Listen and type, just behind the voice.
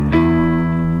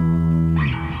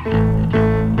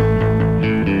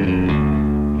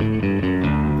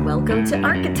to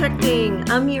Architecting.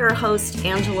 I'm your host,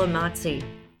 Angela Mazzi.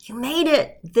 You made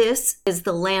it. This is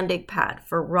the landing pad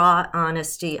for raw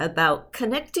honesty about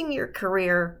connecting your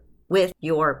career with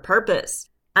your purpose.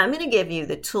 I'm going to give you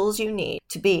the tools you need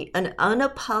to be an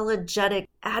unapologetic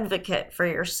advocate for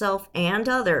yourself and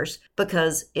others,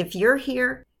 because if you're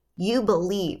here, you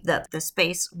believe that the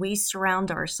space we surround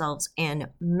ourselves in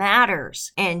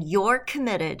matters, and you're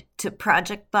committed to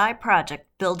project by project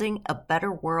building a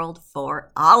better world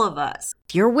for all of us.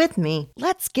 If you're with me,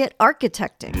 let's get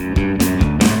architecting.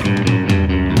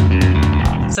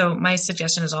 So my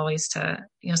suggestion is always to,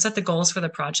 set the goals for the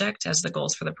project as the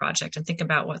goals for the project and think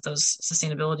about what those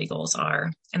sustainability goals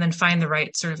are, and then find the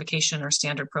right certification or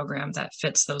standard program that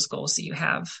fits those goals that you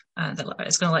have. That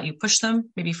is going to let you push them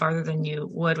maybe farther than you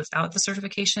would without the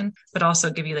certification, but also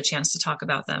give you the chance to talk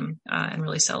about them and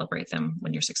really celebrate them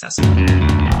when you're successful.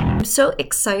 I'm so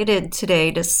excited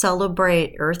today to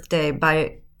celebrate Earth Day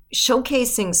by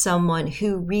showcasing someone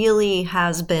who really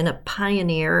has been a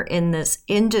pioneer in this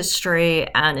industry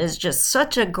and is just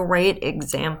such a great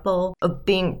example of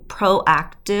being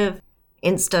proactive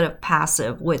instead of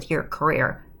passive with your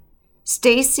career.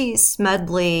 Stacy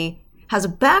Smedley has a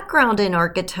background in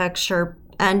architecture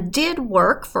and did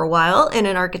work for a while in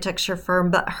an architecture firm,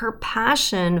 but her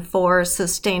passion for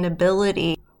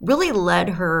sustainability really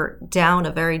led her down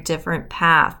a very different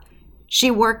path. She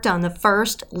worked on the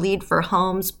first LEED for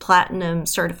Homes Platinum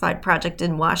certified project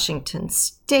in Washington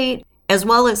State, as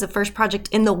well as the first project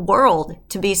in the world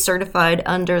to be certified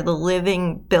under the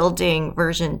Living Building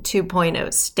version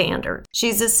 2.0 standard.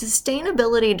 She's a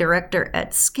sustainability director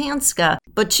at Skanska,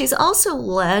 but she's also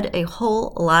led a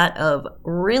whole lot of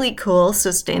really cool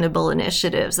sustainable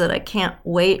initiatives that I can't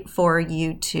wait for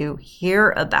you to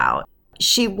hear about.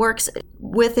 She works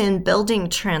within building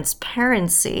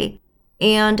transparency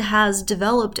and has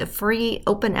developed a free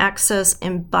open access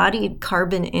embodied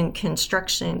carbon in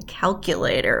construction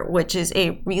calculator, which is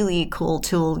a really cool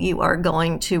tool you are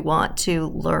going to want to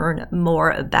learn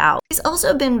more about. She's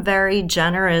also been very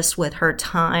generous with her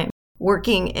time,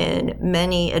 working in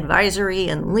many advisory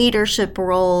and leadership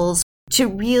roles to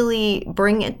really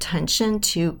bring attention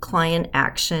to client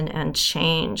action and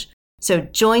change. So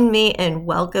join me in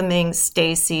welcoming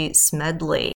Stacy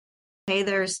Smedley. Hey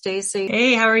there, Stacy.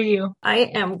 Hey, how are you?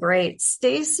 I am great.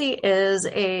 Stacy is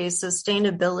a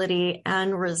sustainability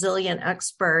and resilient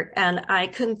expert, and I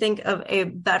couldn't think of a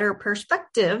better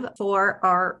perspective for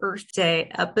our Earth Day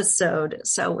episode.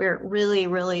 So we're really,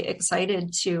 really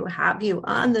excited to have you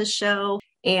on the show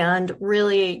and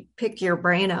really pick your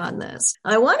brain on this.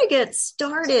 I want to get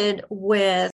started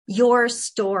with your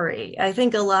story. I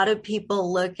think a lot of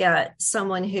people look at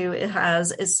someone who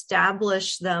has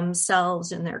established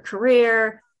themselves in their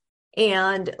career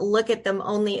and look at them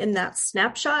only in that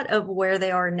snapshot of where they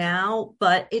are now,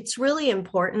 but it's really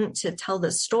important to tell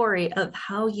the story of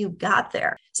how you got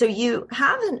there. So you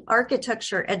have an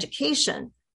architecture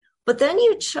education, but then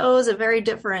you chose a very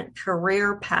different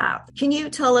career path. Can you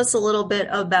tell us a little bit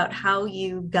about how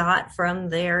you got from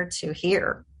there to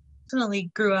here?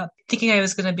 Definitely grew up thinking I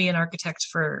was going to be an architect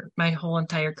for my whole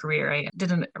entire career. I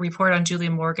did a report on Julia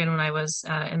Morgan when I was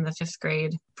in the 5th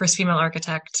grade, first female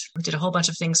architect. We did a whole bunch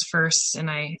of things first,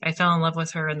 and I fell in love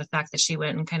with her and the fact that she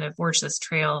went and kind of forged this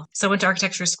trail. So I went to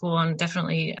architecture school and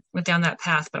definitely went down that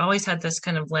path, but always had this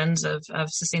kind of lens of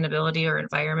sustainability or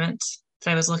environment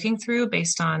that I was looking through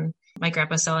based on my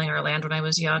grandpa selling our land when I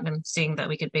was young and seeing that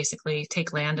we could basically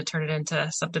take land and turn it into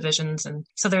subdivisions. And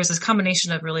so there's this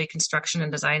combination of really construction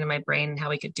and design in my brain and how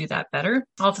we could do that better,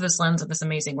 all through this lens of this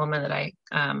amazing woman that I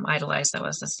idolized that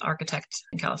was this architect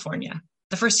in California.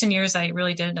 The first 10 years I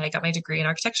got my degree in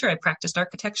architecture. I practiced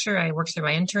architecture. I worked through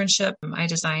my internship. I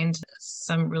designed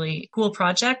some really cool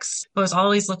projects. I was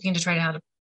always looking to try to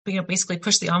basically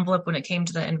push the envelope when it came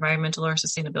to the environmental or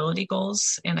sustainability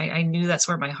goals. And I knew that's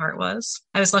where my heart was.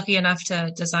 I was lucky enough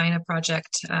to design a project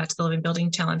to the Living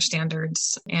Building Challenge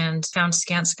standards and found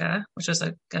Skanska, which was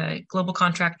a global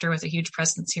contractor with a huge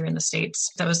presence here in the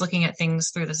States that was looking at things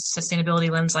through the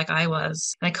sustainability lens like I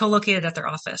was. And I co-located at their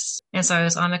office. And so I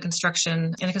was in a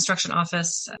construction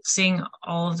office, seeing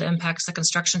all of the impacts that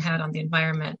construction had on the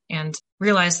environment, and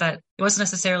realized that it wasn't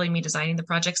necessarily me designing the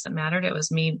projects that mattered. It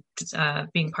was me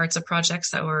being parts of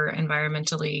projects that were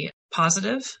environmentally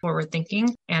positive, forward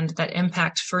thinking. And that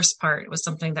impact first part was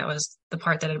something that was the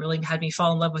part that had really had me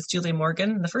fall in love with Julia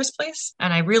Morgan in the first place.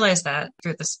 And I realized that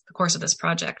through the course of this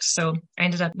project. So I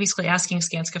ended up basically asking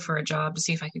Skanska for a job to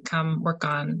see if I could come work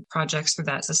on projects through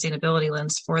that sustainability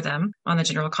lens for them on the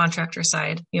general contractor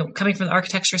side. Coming from the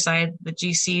architecture side, the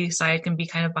GC side can be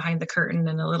kind of behind the curtain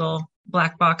and a little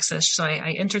black boxes. So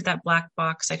I entered that black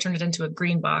box. I turned it into a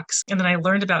green box. And then I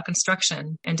learned about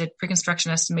construction and did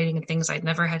pre-construction estimating and things I'd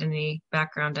never had any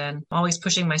background in, always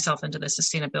pushing myself into the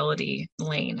sustainability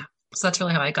lane. So that's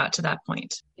really how I got to that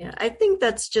point. Yeah, I think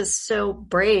that's just so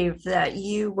brave that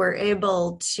you were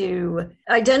able to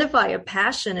identify a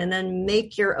passion and then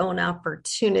make your own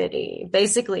opportunity,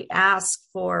 basically ask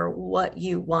for what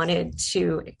you wanted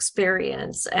to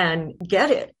experience and get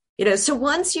it. So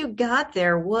once you got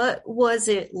there, what was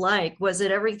it like? Was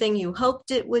it everything you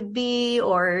hoped it would be,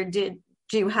 or do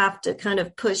you have to kind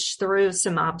of push through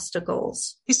some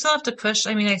obstacles? You still have to push.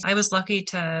 I mean, I was lucky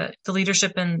the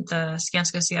leadership in the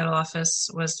Skanska Seattle office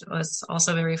was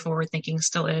also very forward thinking,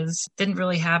 still is. Didn't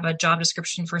really have a job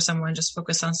description for someone just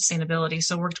focused on sustainability.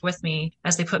 So worked with me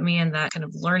as they put me in that kind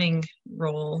of learning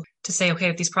role to say, okay,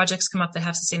 if these projects come up that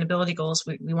have sustainability goals,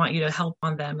 we want you to help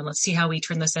on them. And let's see how we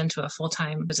turn this into a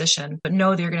full-time position. But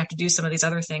know that you're going to have to do some of these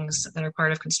other things that are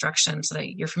part of construction so that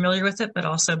you're familiar with it, but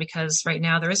also because right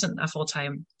now there isn't a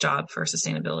full-time job for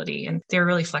sustainability. And they're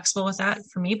really flexible with that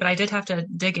for me. But I did have to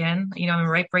dig in. I'm a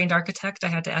right-brained architect. I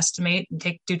had to estimate and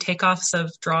do takeoffs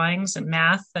of drawings and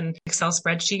math and Excel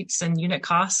spreadsheets and unit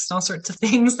costs and all sorts of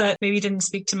things that maybe didn't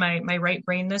speak to my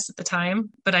right-brainedness at the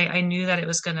time. But I knew that it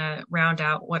was going to round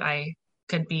out what I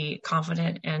could be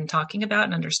confident in talking about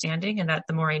and understanding, and that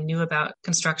the more I knew about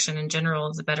construction in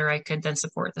general, the better I could then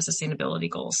support the sustainability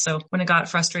goals. So when it got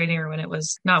frustrating or when it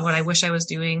was not what I wish I was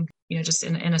doing, just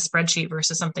in a spreadsheet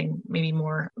versus something maybe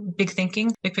more big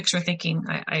picture thinking,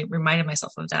 I reminded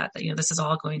myself of that this is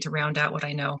all going to round out what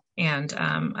I know. And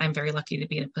I'm very lucky to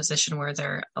be in a position where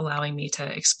they're allowing me to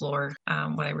explore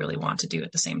what I really want to do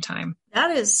at the same time.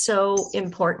 That is so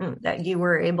important that you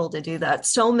were able to do that.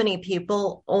 So many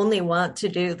people only want to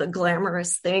do the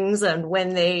glamorous things. And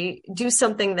when they do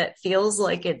something that feels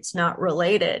like it's not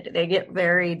related, they get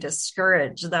very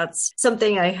discouraged. That's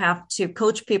something I have to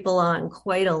coach people on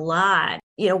quite a lot.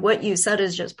 What you said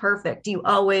is just perfect. You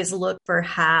always look for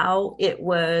how it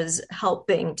was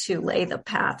helping to lay the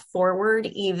path forward,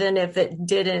 even if it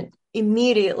didn't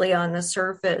immediately on the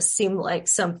surface seem like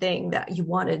something that you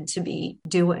wanted to be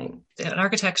doing. An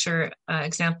architecture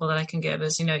example that I can give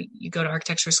is, you go to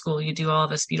architecture school, you do all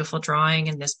this beautiful drawing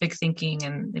and this big thinking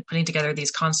and putting together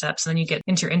these concepts. And then you get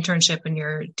into your internship and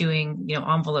you're doing,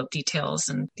 envelope details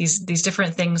and these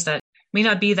different things that may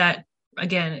not be that,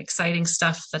 again, exciting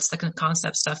stuff. That's the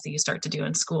concept stuff that you start to do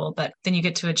in school. But then you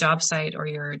get to a job site or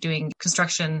you're doing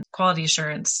construction quality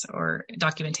assurance or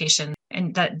documentation.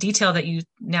 And that detail that you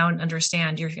now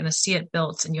understand, you're going to see it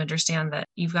built and you understand that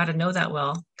you've got to know that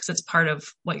well because it's part of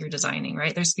what you're designing,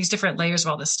 right? There's these different layers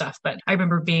of all this stuff. But I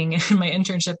remember being in my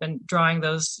internship and drawing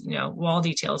those, wall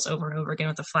details over and over again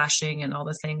with the flashing and all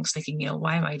the things thinking,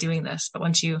 why am I doing this? But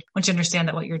once you understand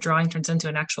that what you're drawing turns into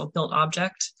an actual built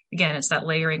object, again, it's that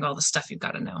layering all the stuff you've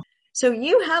got to know. So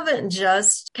you haven't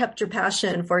just kept your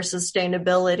passion for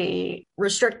sustainability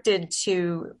restricted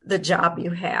to the job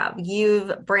you have.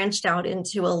 You've branched out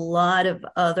into a lot of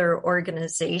other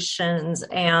organizations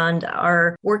and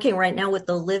are working right now with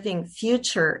the Living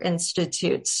Future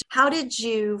Institute. How did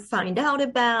you find out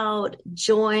about,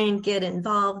 join, get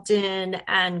involved in,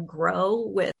 and grow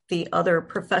with the other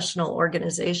professional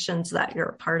organizations that you're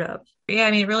a part of? Yeah,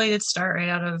 it really did start right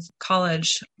out of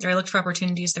college. I looked for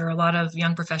opportunities. There were a lot of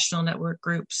young professional network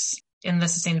groups in the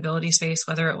sustainability space,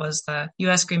 whether it was the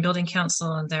U.S. Green Building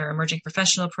Council and their emerging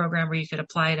professional program where you could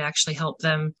apply to actually help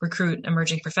them recruit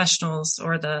emerging professionals,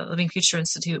 or the Living Future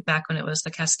Institute back when it was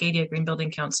the Cascadia Green Building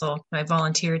Council. I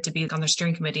volunteered to be on their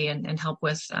steering committee and help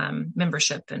with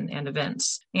membership and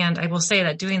events. And I will say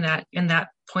that doing that in that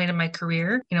point in my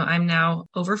career, I'm now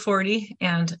over 40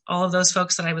 and all of those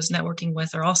folks that I was networking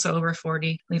with are also over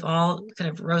 40. We've all kind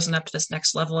of risen up to this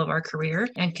next level of our career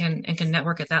and can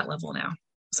network at that level now.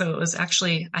 So it was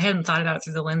actually, I hadn't thought about it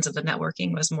through the lens of the networking.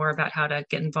 It was more about how to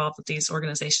get involved with these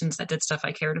organizations that did stuff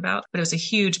I cared about. But it was a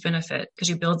huge benefit because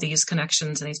you build these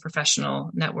connections and these professional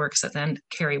networks that then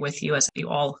carry with you as you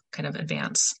all kind of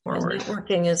advance forward.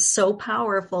 Networking is so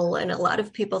powerful. And a lot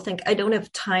of people think, I don't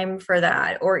have time for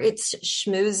that, or it's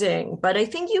schmoozing. But I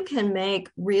think you can make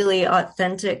really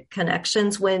authentic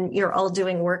connections when you're all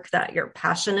doing work that you're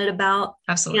passionate about.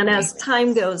 Absolutely. And as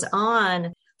time goes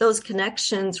on, those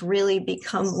connections really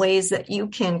become ways that you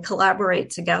can collaborate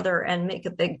together and make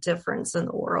a big difference in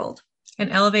the world.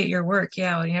 And elevate your work.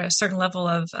 Yeah. When you're at a certain level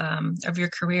of your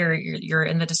career, you're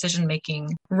in the decision-making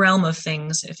realm of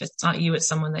things. If it's not you, it's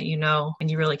someone that you know,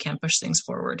 and you really can push things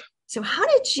forward. So how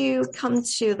did you come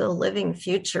to the Living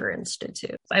Future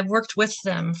Institute? I've worked with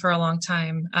them for a long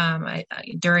time.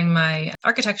 During my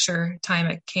architecture time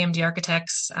at KMD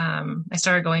Architects, I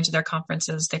started going to their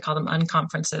conferences. They call them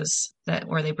unconferences,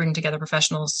 where they bring together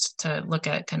professionals to look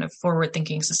at kind of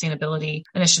forward-thinking sustainability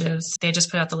initiatives. They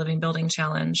just put out the Living Building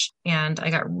Challenge, and I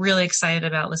got really excited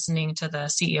about listening to the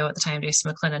CEO at the time, Jason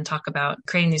McLennan, talk about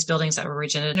creating these buildings that were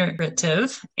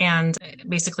regenerative and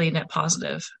basically net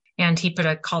positive. And he put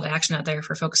a call to action out there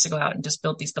for folks to go out and just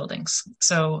build these buildings.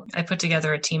 So I put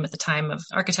together a team at the time of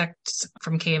architects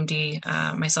from KMD,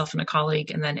 myself and a colleague,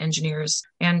 and then engineers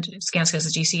and Skanska as a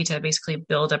GC to basically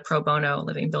build a pro bono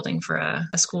living building for a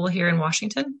school here in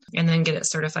Washington, and then get it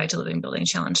certified to Living Building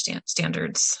Challenge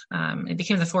standards. It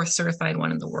became the 4th certified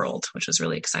one in the world, which was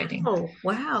really exciting. Oh,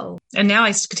 wow. And now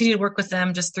I continue to work with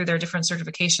them just through their different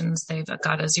certifications. They've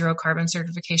got a zero carbon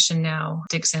certification now,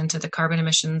 digs into the carbon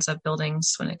emissions of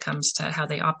buildings when it comes to how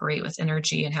they operate with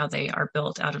energy and how they are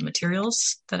built out of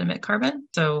materials that emit carbon.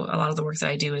 So a lot of the work that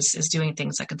I do is doing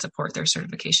things that can support their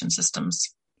certification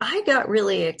systems. I got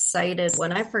really excited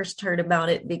when I first heard about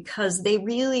it because they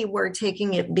really were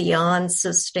taking it beyond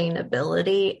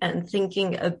sustainability and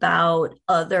thinking about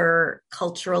other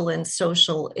cultural and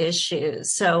social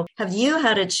issues. So have you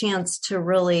had a chance to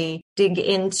really dig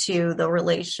into the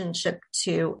relationship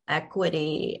to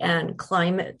equity and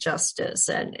climate justice?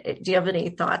 And do you have any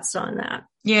thoughts on that?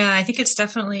 Yeah, I think it's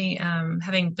definitely,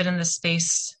 having been in this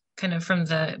space kind of from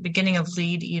the beginning of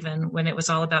LEED, even when it was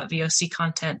all about VOC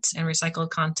content and recycled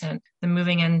content, then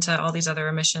moving into all these other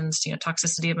emissions,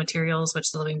 toxicity of materials,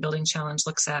 which the Living Building Challenge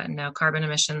looks at, and now carbon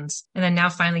emissions. And then now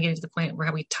finally getting to the point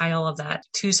where we tie all of that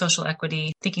to social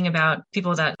equity, thinking about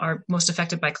people that are most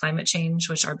affected by climate change,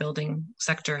 which our building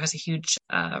sector has a huge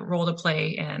role to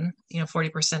play in.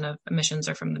 40% of emissions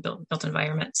are from the built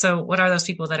environment. So what are those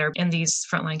people that are in these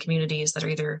frontline communities that are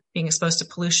either being exposed to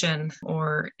pollution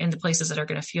or in the places that are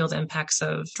going to feel the impacts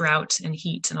of drought and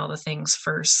heat and all the things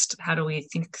first? How do we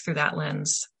think through that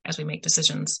lens as we make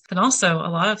decisions? And also a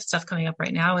lot of stuff coming up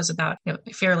right now is about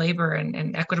fair labor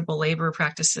and equitable labor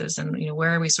practices, and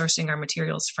where are we sourcing our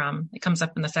materials from? It comes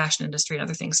up in the fashion industry and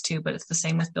other things too, but it's the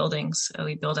same with buildings.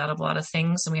 We build out of a lot of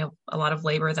things, and we have a lot of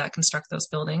labor that construct those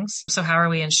buildings. So how are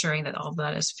we ensuring that all of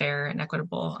that is fair and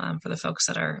equitable for the folks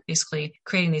that are basically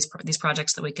creating these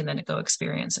projects that we can then go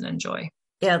experience and enjoy?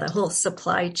 Yeah, the whole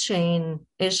supply chain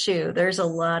issue. There's a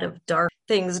lot of dark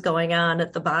things going on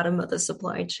at the bottom of the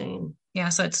supply chain. Yeah,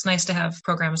 so it's nice to have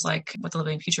programs like what the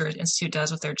Living Future Institute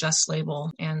does with their JUST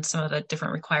label and some of the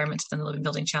different requirements within the Living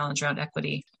Building Challenge around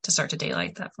equity to start to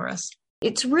daylight that for us.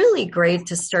 It's really great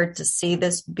to start to see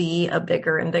this be a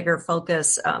bigger and bigger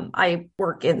focus. I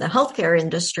work in the healthcare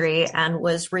industry and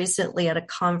was recently at a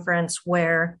conference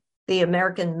where the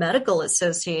American Medical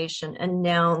Association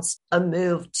announced a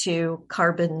move to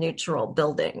carbon neutral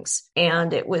buildings.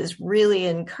 And it was really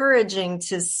encouraging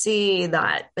to see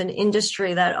that an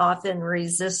industry that often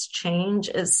resists change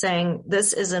is saying,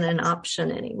 this isn't an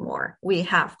option anymore. We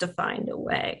have to find a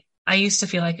way. I used to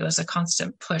feel like it was a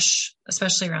constant push,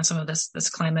 especially around some of this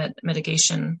climate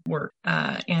mitigation work.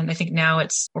 And I think now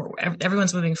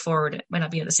everyone's moving forward. It might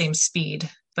not be at the same speed,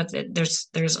 but there's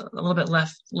a little bit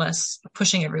less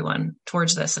pushing everyone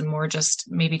towards this and more just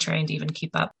maybe trying to even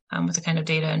keep up with the kind of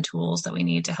data and tools that we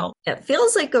need to help. It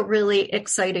feels like a really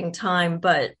exciting time,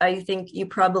 but I think you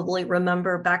probably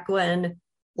remember back when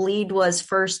LEED was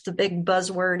first the big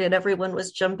buzzword and everyone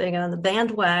was jumping on the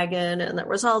bandwagon and there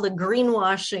was all the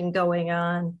greenwashing going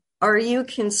on. Are you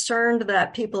concerned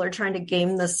that people are trying to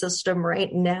game the system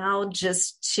right now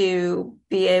just to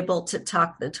be able to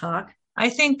talk the talk? I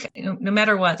think no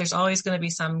matter what, there's always going to be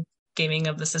some gaming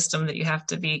of the system that you have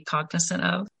to be cognizant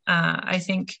of. I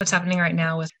think what's happening right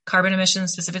now with carbon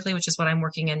emissions specifically, which is what I'm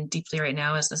working in deeply right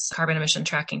now, is this carbon emission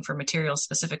tracking for materials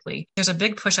specifically. There's a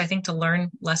big push, I think, to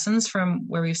learn lessons from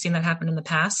where we've seen that happen in the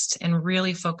past and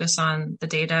really focus on the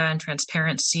data and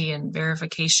transparency and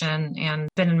verification, and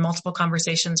been in multiple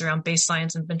conversations around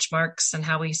baselines and benchmarks and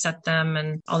how we set them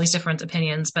and all these different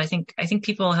opinions. But I think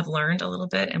people have learned a little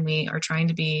bit, and we are trying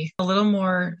to be a little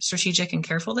more strategic and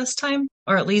careful this time,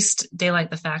 or at least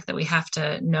daylight the fact that we have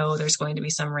to know there's going to be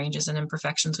some ranges and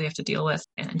imperfections we have to deal with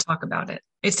and talk about it.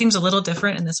 It seems a little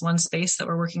different in this one space that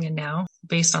we're working in now,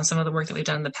 based on some of the work that we've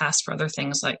done in the past for other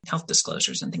things like health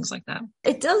disclosures and things like that.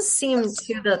 It does seem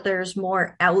too that there's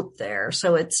more out there.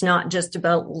 So it's not just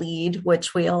about LEED,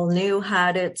 which we all knew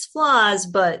had its flaws,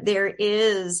 but there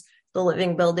is the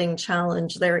Living Building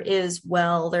Challenge. There is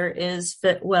WELL, there is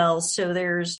Fitwell. So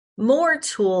there's more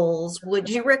tools. Would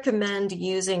you recommend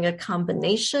using a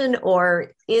combination,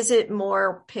 or is it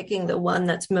more picking the one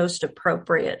that's most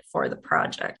appropriate for the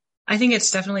project? I think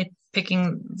it's definitely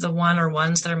picking the one or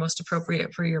ones that are most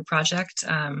appropriate for your project.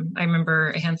 I remember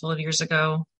a handful of years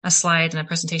ago, a slide and a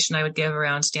presentation I would give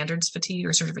around standards fatigue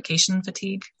or certification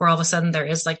fatigue, where all of a sudden there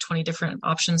is like 20 different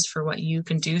options for what you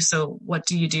can do. So what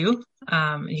do? You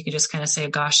can just kind of say,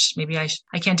 gosh, maybe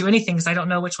I can't do anything because I don't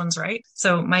know which one's right.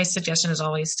 So my suggestion is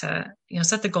always to,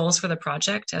 set the goals for the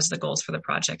project as the goals for the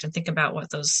project and think about what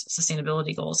those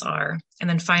sustainability goals are, and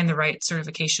then find the right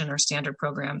certification or standard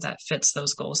program that fits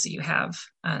those goals that you have.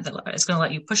 That it's going to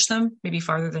let you push them maybe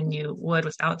farther than you would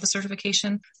without the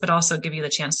certification, but also give you the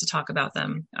chance to talk about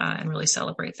them and really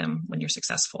celebrate them when you're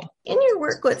successful. In your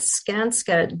work with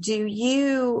Skanska, do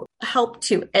you help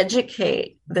to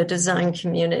educate the design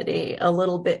community a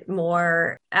little bit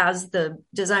more as the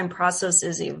design process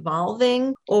is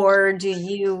evolving, or do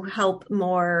you help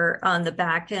more on the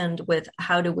back end with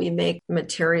how do we make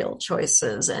material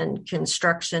choices and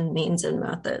construction means and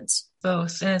methods?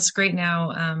 Both. And it's great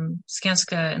now.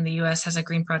 Skanska in the US has a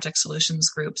Green Project Solutions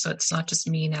group. So it's not just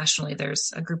me nationally.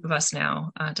 There's a group of us now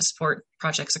to support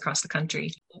projects across the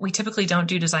country. We typically don't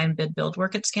do design bid build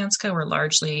work at Skanska. We're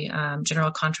largely general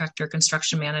contractor,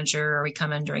 construction manager, or we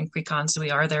come in during pre-con. So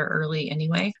we are there early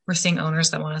anyway. We're seeing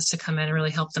owners that want us to come in and really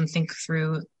help them think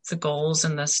through the goals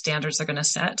and the standards they're going to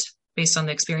set based on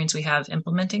the experience we have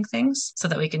implementing things, so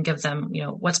that we can give them,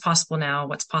 what's possible now,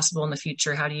 what's possible in the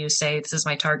future. How do you say, this is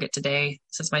my target today,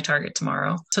 this is my target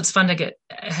tomorrow? So it's fun to get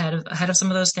ahead of some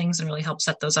of those things and really help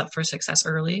set those up for success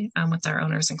early with our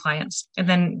owners and clients. And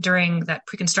then during that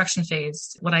pre-construction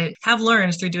phase, what I have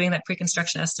learned through doing that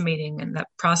pre-construction estimating and that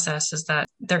process is that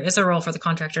there is a role for the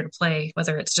contractor to play,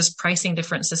 whether it's just pricing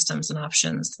different systems and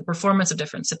options, the performance of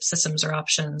different systems or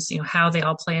options, how they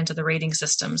all play into the rating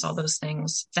systems, all those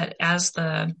things that as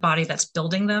the body that's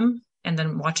building them and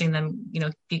then watching them,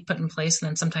 be put in place, and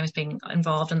then sometimes being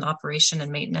involved in the operation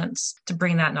and maintenance to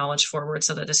bring that knowledge forward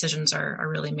so that decisions are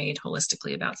really made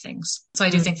holistically about things. So I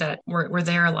do think that we're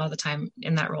there a lot of the time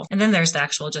in that role. And then there's the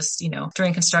actual just,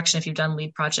 during construction, if you've done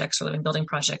lead projects or living building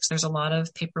projects, there's a lot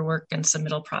of paperwork and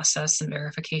submittal process and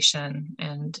verification,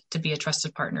 and to be a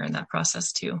trusted partner in that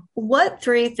process too. What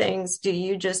three things do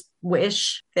you just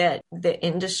wish that the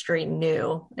industry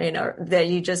knew, that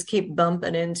you just keep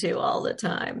bumping into all the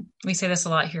time? We say this a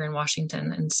lot here in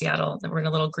Washington and Seattle, that we're in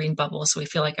a little green bubble. So we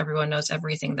feel like everyone knows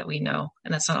everything that we know.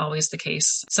 And that's not always the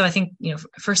case. So I think,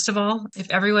 first of all, if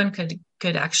everyone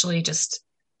could actually just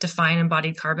define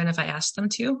embodied carbon, if I asked them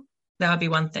to, that would be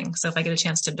one thing. So if I get a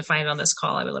chance to define it on this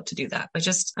call, I would love to do that. But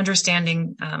just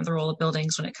understanding the role of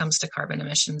buildings when it comes to carbon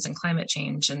emissions and climate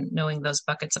change, and knowing those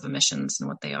buckets of emissions and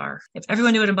what they are. If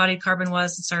everyone knew what embodied carbon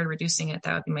was and started reducing it,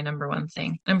 that would be my number one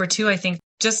thing. Number two, I think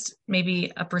just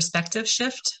maybe a perspective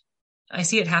shift. I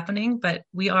see it happening, but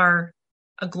we are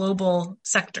a global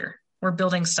sector. We're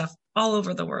building stuff all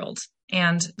over the world.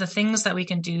 And the things that we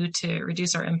can do to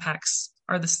reduce our impacts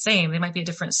are the same. They might be at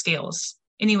different scales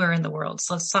anywhere in the world.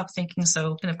 So let's stop thinking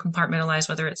so kind of compartmentalized,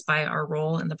 whether it's by our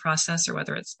role in the process or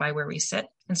whether it's by where we sit,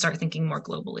 and start thinking more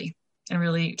globally and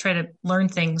really try to learn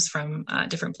things from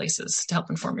different places to help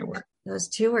inform your work. Those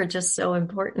two are just so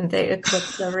important. They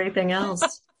eclipse everything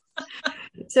else.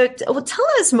 So tell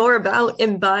us more about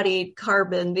embodied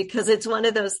carbon, because it's one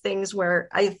of those things where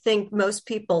I think most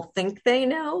people think they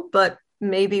know, but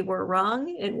maybe we're wrong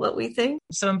in what we think.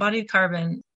 So embodied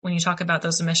carbon, when you talk about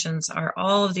those emissions, are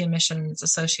all of the emissions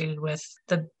associated with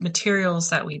the materials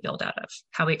that we build out of,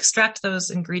 how we extract those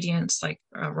ingredients like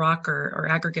rock or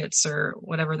aggregates or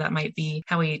whatever that might be,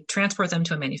 how we transport them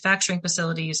to a manufacturing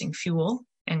facility using fuel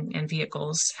and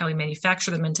vehicles, how we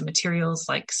manufacture them into materials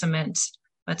like cement.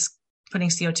 That's putting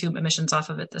CO2 emissions off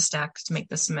of it, the stack to make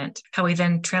the cement, how we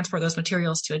then transport those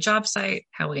materials to a job site,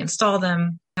 how we install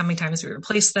them, how many times we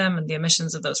replace them and the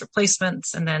emissions of those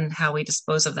replacements, and then how we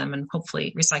dispose of them and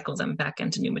hopefully recycle them back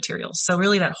into new materials. So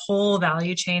really that whole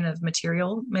value chain of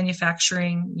material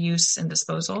manufacturing, use, and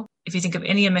disposal. If you think of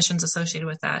any emissions associated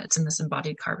with that, it's in this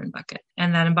embodied carbon bucket.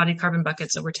 And that embodied carbon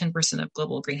bucket's over 10% of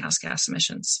global greenhouse gas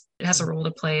emissions. It has a role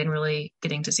to play in really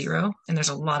getting to zero. And there's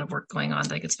a lot of work going on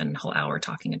that I could spend a whole hour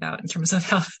talking about in terms of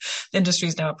how the industry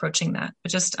is now approaching that.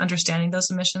 But just understanding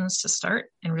those emissions to start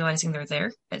and realizing they're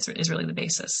there is really the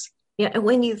basis. Yeah, and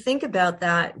when you think about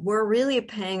that, we're really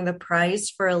paying the price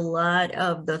for a lot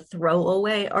of the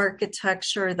throwaway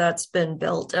architecture that's been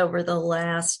built over the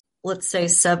last, let's say,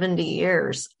 70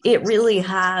 years. It really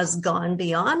has gone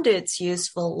beyond its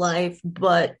useful life,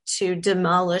 but to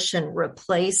demolish and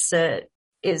replace it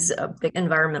is a big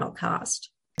environmental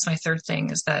cost. That's my third thing,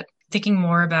 is that thinking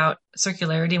more about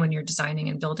circularity when you're designing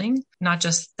and building, not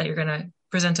just that you're going to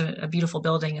present a beautiful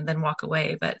building and then walk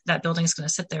away, but that building is going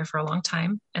to sit there for a long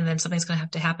time, and then something's going to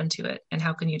have to happen to it. And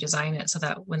how can you design it so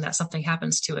that when that something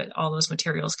happens to it, all those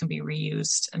materials can be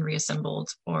reused and reassembled,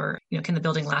 or, can the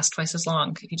building last twice as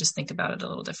long if you just think about it a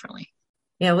little differently?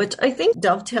 Yeah, which I think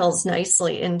dovetails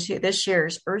nicely into this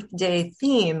year's Earth Day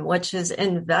theme, which is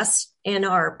invest in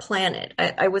our planet.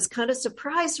 I was kind of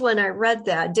surprised when I read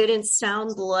that. Didn't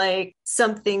sound like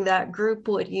something that group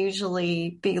would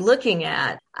usually be looking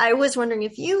at. I was wondering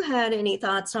if you had any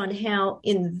thoughts on how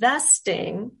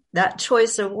investing, that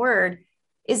choice of word,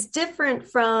 is different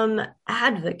from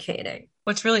advocating.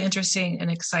 What's really interesting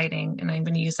and exciting, and I'm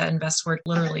going to use that invest word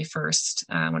literally first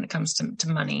when it comes to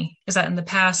money, is that in the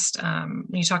past, when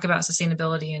you talk about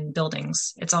sustainability in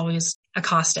buildings, it's always a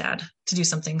cost add to do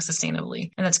something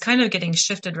sustainably. And that's kind of getting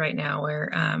shifted right now,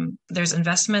 where there's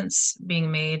investments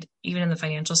being made even in the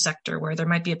financial sector where there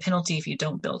might be a penalty if you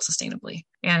don't build sustainably.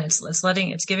 And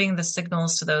it's giving the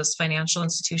signals to those financial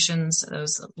institutions,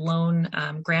 those loan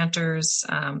grantors,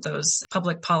 those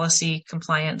public policy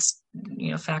compliance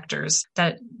factors,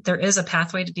 that there is a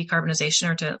pathway to decarbonization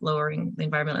or to lowering the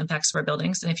environmental impacts of our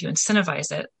buildings. And if you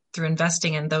incentivize it through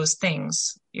investing in those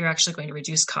things, you're actually going to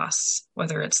reduce costs,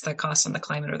 whether it's the cost on the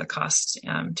climate or the cost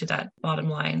to that bottom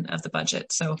line of the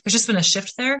budget. So there's just been a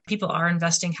shift there. People are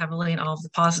investing heavily in all of the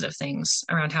positive things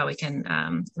around how we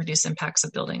can reduce impacts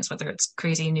of buildings, whether it's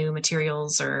crazy new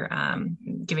materials or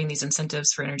giving these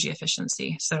incentives for energy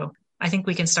efficiency. So I think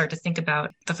we can start to think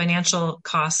about the financial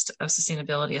cost of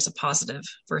sustainability as a positive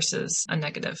versus a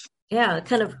negative. Yeah,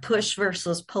 kind of push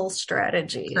versus pull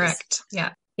strategies. Correct.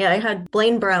 Yeah. Yeah, I had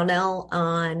Blaine Brownell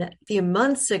on a few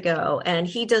months ago, and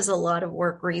he does a lot of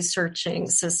work researching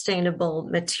sustainable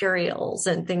materials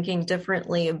and thinking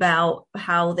differently about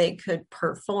how they could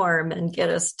perform and get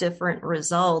us different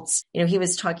results. He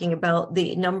was talking about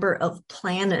the number of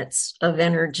planets of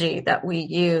energy that we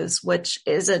use, which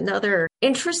is another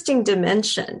interesting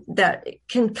dimension that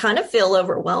can kind of feel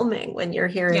overwhelming when you're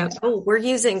hearing, oh, we're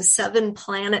using 7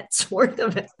 planets worth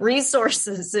of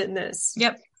resources in this.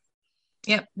 Yep.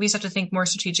 Yeah, we just have to think more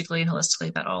strategically and holistically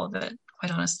about all of it,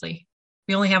 quite honestly.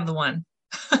 We only have the one.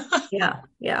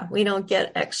 Yeah. We don't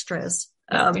get extras.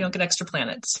 No, we don't get extra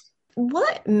planets.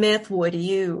 What myth would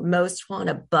you most want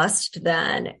to bust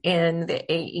then in the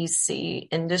AEC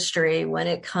industry when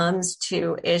it comes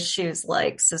to issues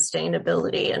like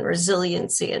sustainability and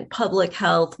resiliency and public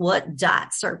health? What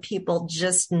dots are people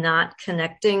just not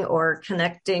connecting, or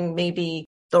connecting maybe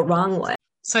the wrong way?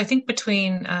 So I think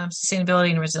between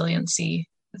sustainability and resiliency,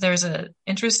 there's an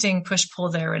interesting push-pull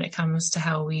there when it comes to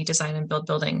how we design and build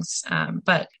buildings.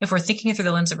 But if we're thinking through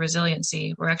the lens of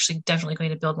resiliency, we're actually definitely going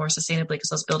to build more sustainably because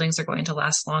those buildings are going to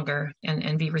last longer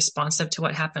and be responsive to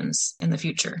what happens in the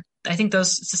future. I think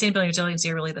those sustainability and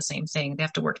resiliency are really the same thing. They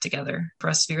have to work together for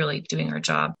us to be really doing our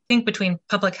job. I think between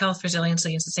public health,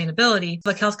 resiliency, and sustainability,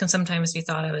 public health can sometimes be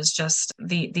thought of as just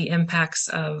the impacts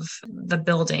of the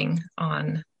building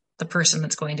on the person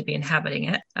that's going to be inhabiting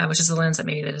it, which is the lens that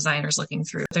maybe the designer is looking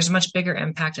through. There's a much bigger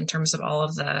impact in terms of all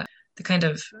of the kind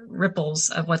of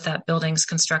ripples of what that building's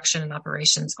construction and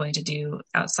operation is going to do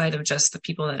outside of just the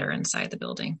people that are inside the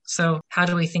building. So how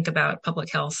do we think about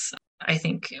public health? I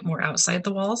think more outside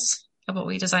the walls of what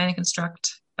we design and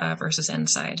construct versus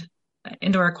inside.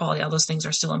 Indoor air quality, all those things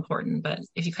are still important. But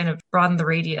if you kind of broaden the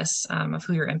radius of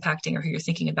who you're impacting or who you're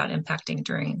thinking about impacting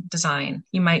during design,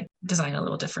 you might design a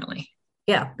little differently.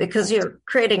 Yeah, because you're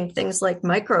creating things like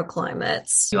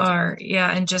microclimates. You are,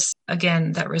 yeah. And just,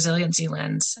 again, that resiliency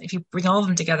lens, if you bring all of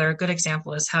them together, a good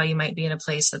example is how you might be in a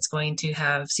place that's going to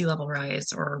have sea level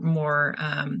rise or more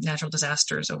natural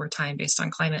disasters over time based on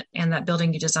climate. And that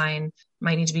building you design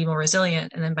might need to be more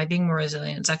resilient. And then by being more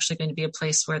resilient, it's actually going to be a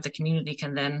place where the community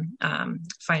can then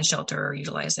find shelter or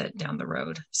utilize it down the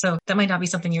road. So that might not be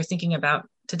something you're thinking about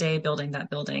today, building that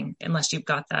building, unless you've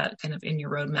got that kind of in your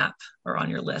roadmap or on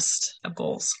your list of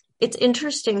goals. It's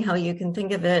interesting how you can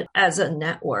think of it as a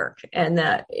network, and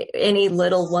that any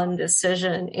little one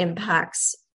decision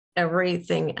impacts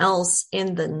everything else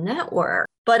in the network.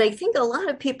 But I think a lot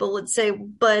of people would say,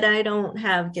 but I don't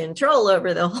have control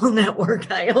over the whole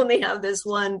network. I only have this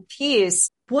one piece.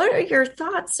 What are your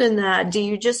thoughts in that? Do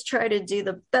you just try to do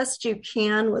the best you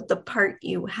can with the part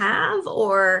you have,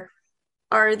 or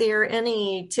are there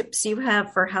any tips you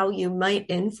have for how you might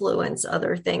influence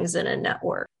other things in a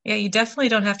network? Yeah, you definitely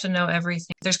don't have to know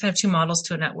everything. There's kind of 2 models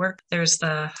to a network. There's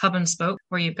the hub and spoke,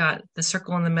 where you've got the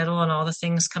circle in the middle and all the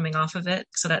things coming off of it.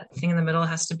 So that thing in the middle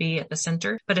has to be at the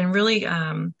center. But in really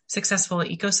successful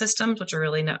ecosystems, which are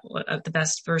really the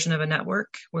best version of a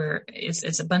network, where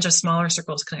it's a bunch of smaller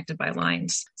circles connected by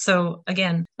lines. So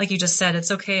again, like you just said,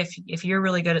 it's okay if you're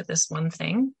really good at this one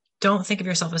thing, don't think of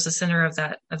yourself as the center of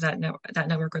that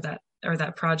network or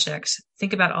that project.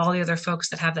 Think about all the other folks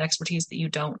that have the expertise that you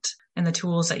don't, and the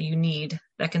tools that you need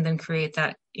that can then create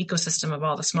that ecosystem of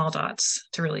all the small dots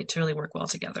to really work well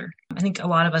together. I think a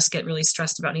lot of us get really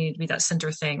stressed about needing to be that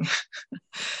center thing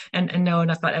and know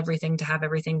enough about everything to have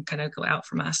everything kind of go out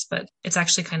from us. But it's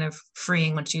actually kind of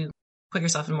freeing once you put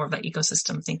yourself in more of that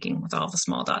ecosystem thinking with all the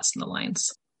small dots and the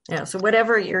lines. Yeah. So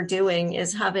whatever you're doing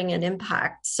is having an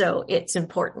impact. So it's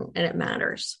important and it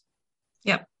matters.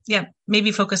 Yep. Yeah.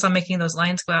 Maybe focus on making those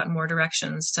lines go out in more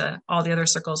directions to all the other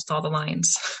circles with all the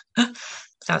lines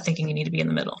without thinking you need to be in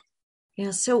the middle. Yeah.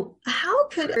 So how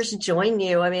could others join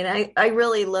you? I mean, I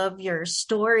really love your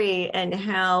story and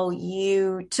how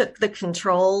you took the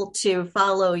control to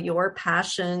follow your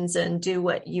passions and do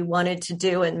what you wanted to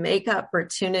do and make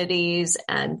opportunities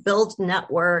and build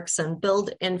networks and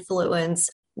build influence.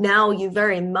 Now you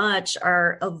very much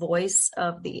are a voice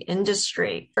of the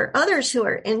industry. For others who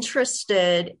are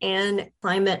interested in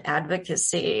climate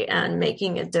advocacy and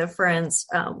making a difference,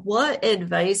 what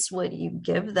advice would you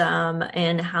give them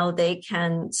in how they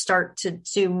can start to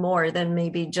do more than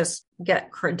maybe just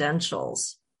get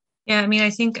credentials? Yeah, I mean, I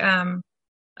think,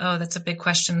 that's a big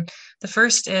question. The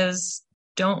first is,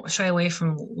 don't shy away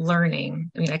from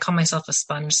learning. I mean, I call myself a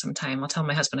sponge sometimes. I'll tell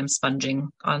my husband I'm sponging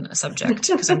on a subject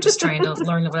because I'm just trying to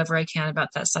learn whatever I can about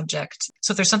that subject.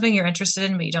 So if there's something you're interested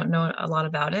in, but you don't know a lot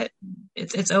about it,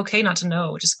 it's okay not to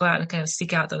know. Just go out and kind of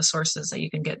seek out those sources that you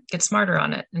can get smarter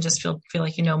on it and just feel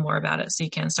like you know more about it so you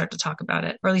can start to talk about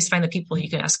it, or at least find the people you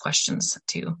can ask questions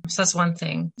to. So that's one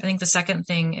thing. I think the second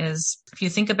thing is if you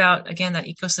think about, again, that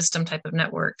ecosystem type of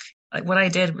network, like what I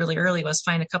did really early was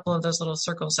find a couple of those little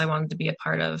circles I wanted to be a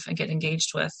part of and get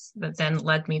engaged with that then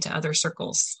led me to other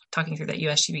circles, talking through that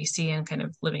USGBC and kind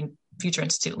of Living Future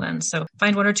Institute lens. So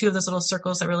find one or two of those little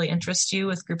circles that really interest you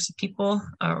with groups of people,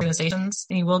 organizations,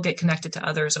 and you will get connected to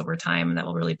others over time, and that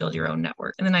will really build your own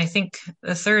network. And then I think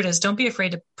the third is don't be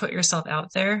afraid to put yourself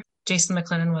out there. Jason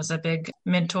McLennan was a big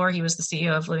mentor. He was the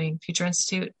CEO of Living Future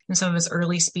Institute. In some of his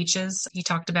early speeches, he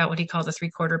talked about what he called the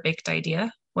 3/4 baked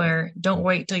idea, where don't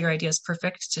wait till your idea is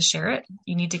perfect to share it.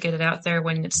 You need to get it out there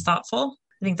when it's thoughtful.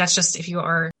 I think that's just if you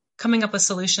are coming up with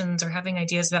solutions or having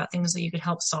ideas about things that you could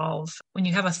help solve. When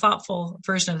you have a thoughtful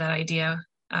version of that idea,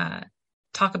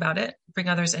 talk about it, bring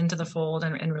others into the fold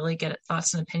and really get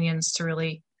thoughts and opinions to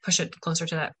really push it closer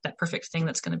to that perfect thing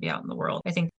that's going to be out in the world.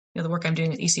 I think the work I'm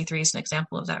doing with EC3 is an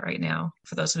example of that right now,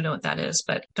 for those who know what that is.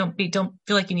 But don't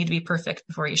feel like you need to be perfect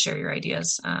before you share your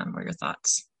ideas or your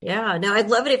thoughts. Yeah, no, I'd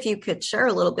love it if you could share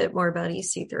a little bit more about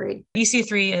EC3.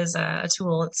 EC3 is a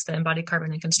tool. It's the Embodied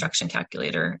Carbon and Construction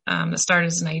Calculator that started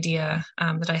as an idea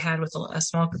that I had with a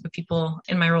small group of people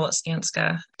in my role at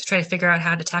Skanska to try to figure out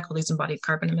how to tackle these embodied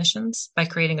carbon emissions by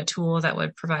creating a tool that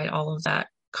would provide all of that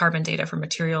carbon data for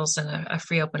materials in a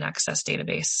free open access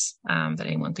database that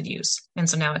anyone could use. And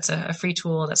so now it's a free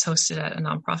tool that's hosted at a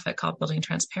nonprofit called Building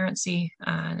Transparency.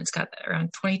 And it's got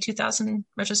around 22,000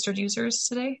 registered users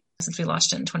today since we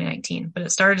launched it in 2019. But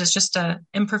it started as just an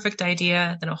imperfect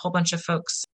idea. Then a whole bunch of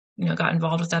folks got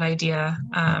involved with that idea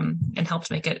and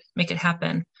helped make it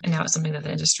happen. And now it's something that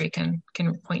the industry can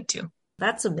point to.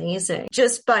 That's amazing.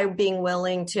 Just by being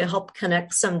willing to help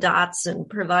connect some dots and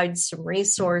provide some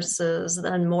resources,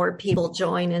 then more people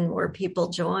join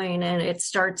and it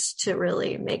starts to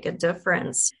really make a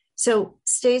difference. So,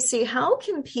 Stacy, how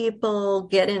can people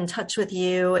get in touch with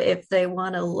you if they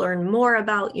want to learn more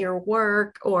about your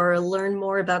work or learn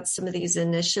more about some of these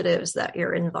initiatives that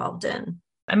you're involved in?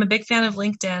 I'm a big fan of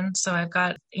LinkedIn. So I've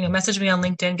got, message me on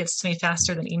LinkedIn gets to me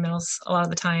faster than emails a lot of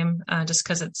the time, just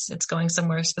because it's going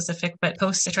somewhere specific. But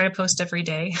I try to post every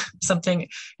day, something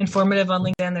informative on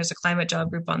LinkedIn. There's a climate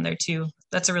job group on there too.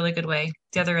 That's a really good way.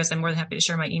 The other is I'm more than happy to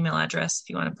share my email address if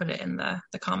you want to put it in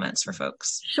the comments for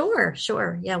folks.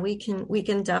 Sure. Yeah, we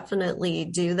can definitely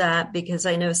do that because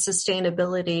I know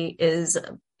sustainability is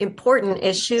an important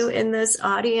issue in this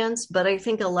audience, but I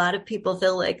think a lot of people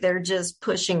feel like they're just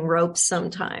pushing ropes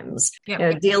sometimes,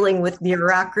 Yep. Dealing with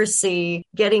bureaucracy,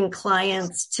 getting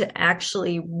clients to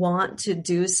actually want to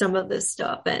do some of this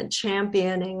stuff and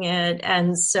championing it.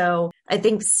 And so I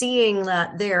think seeing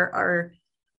that there are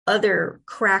other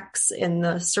cracks in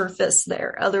the surface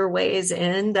there, other ways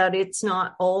in that it's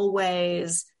not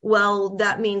always, well,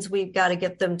 that means we've got to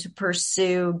get them to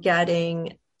pursue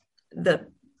getting the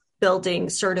building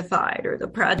certified or the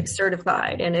project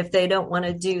certified. And if they don't want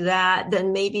to do that,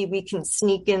 then maybe we can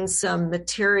sneak in some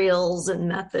materials and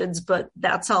methods, but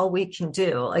that's all we can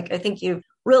do. Like, I think you've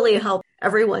really helped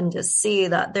everyone to see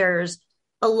that there's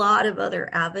a lot of other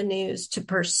avenues to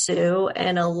pursue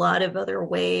and a lot of other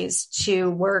ways to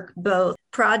work both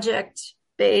project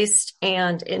faith-based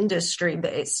and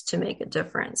industry-based to make a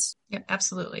difference. Yeah,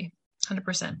 absolutely.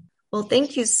 100%. Well,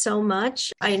 thank you so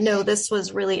much. I know this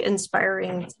was really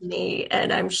inspiring to me,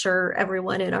 and I'm sure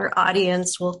everyone in our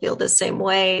audience will feel the same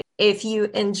way. If you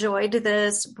enjoyed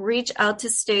this, reach out to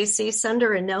Stacy, send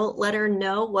her a note, let her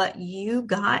know what you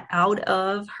got out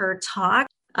of her talk.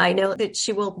 I know that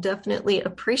she will definitely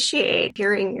appreciate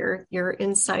hearing your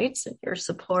insights and your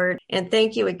support. And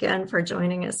thank you again for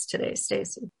joining us today,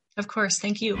 Stacy. Of course.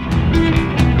 Thank you.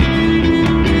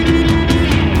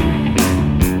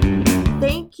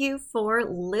 Thank you for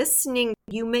listening.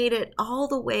 You made it all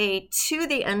the way to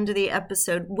the end of the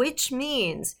episode, which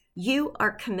means you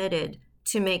are committed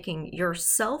to making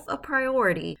yourself a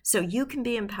priority so you can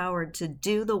be empowered to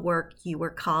do the work you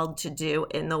were called to do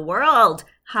in the world.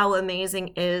 How amazing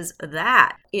is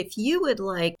that? If you would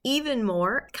like even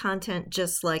more content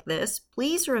just like this,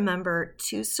 please remember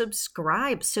to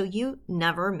subscribe so you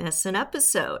never miss an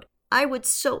episode. I would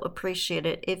so appreciate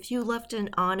it if you left an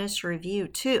honest review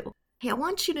too. Hey, I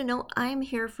want you to know I'm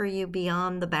here for you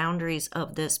beyond the boundaries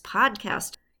of this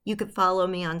podcast. You can follow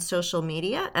me on social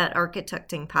media at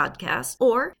Architecting Podcast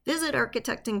or visit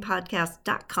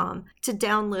architectingpodcast.com to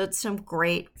download some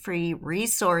great free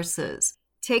resources.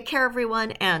 Take care,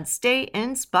 everyone, and stay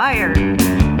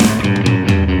inspired.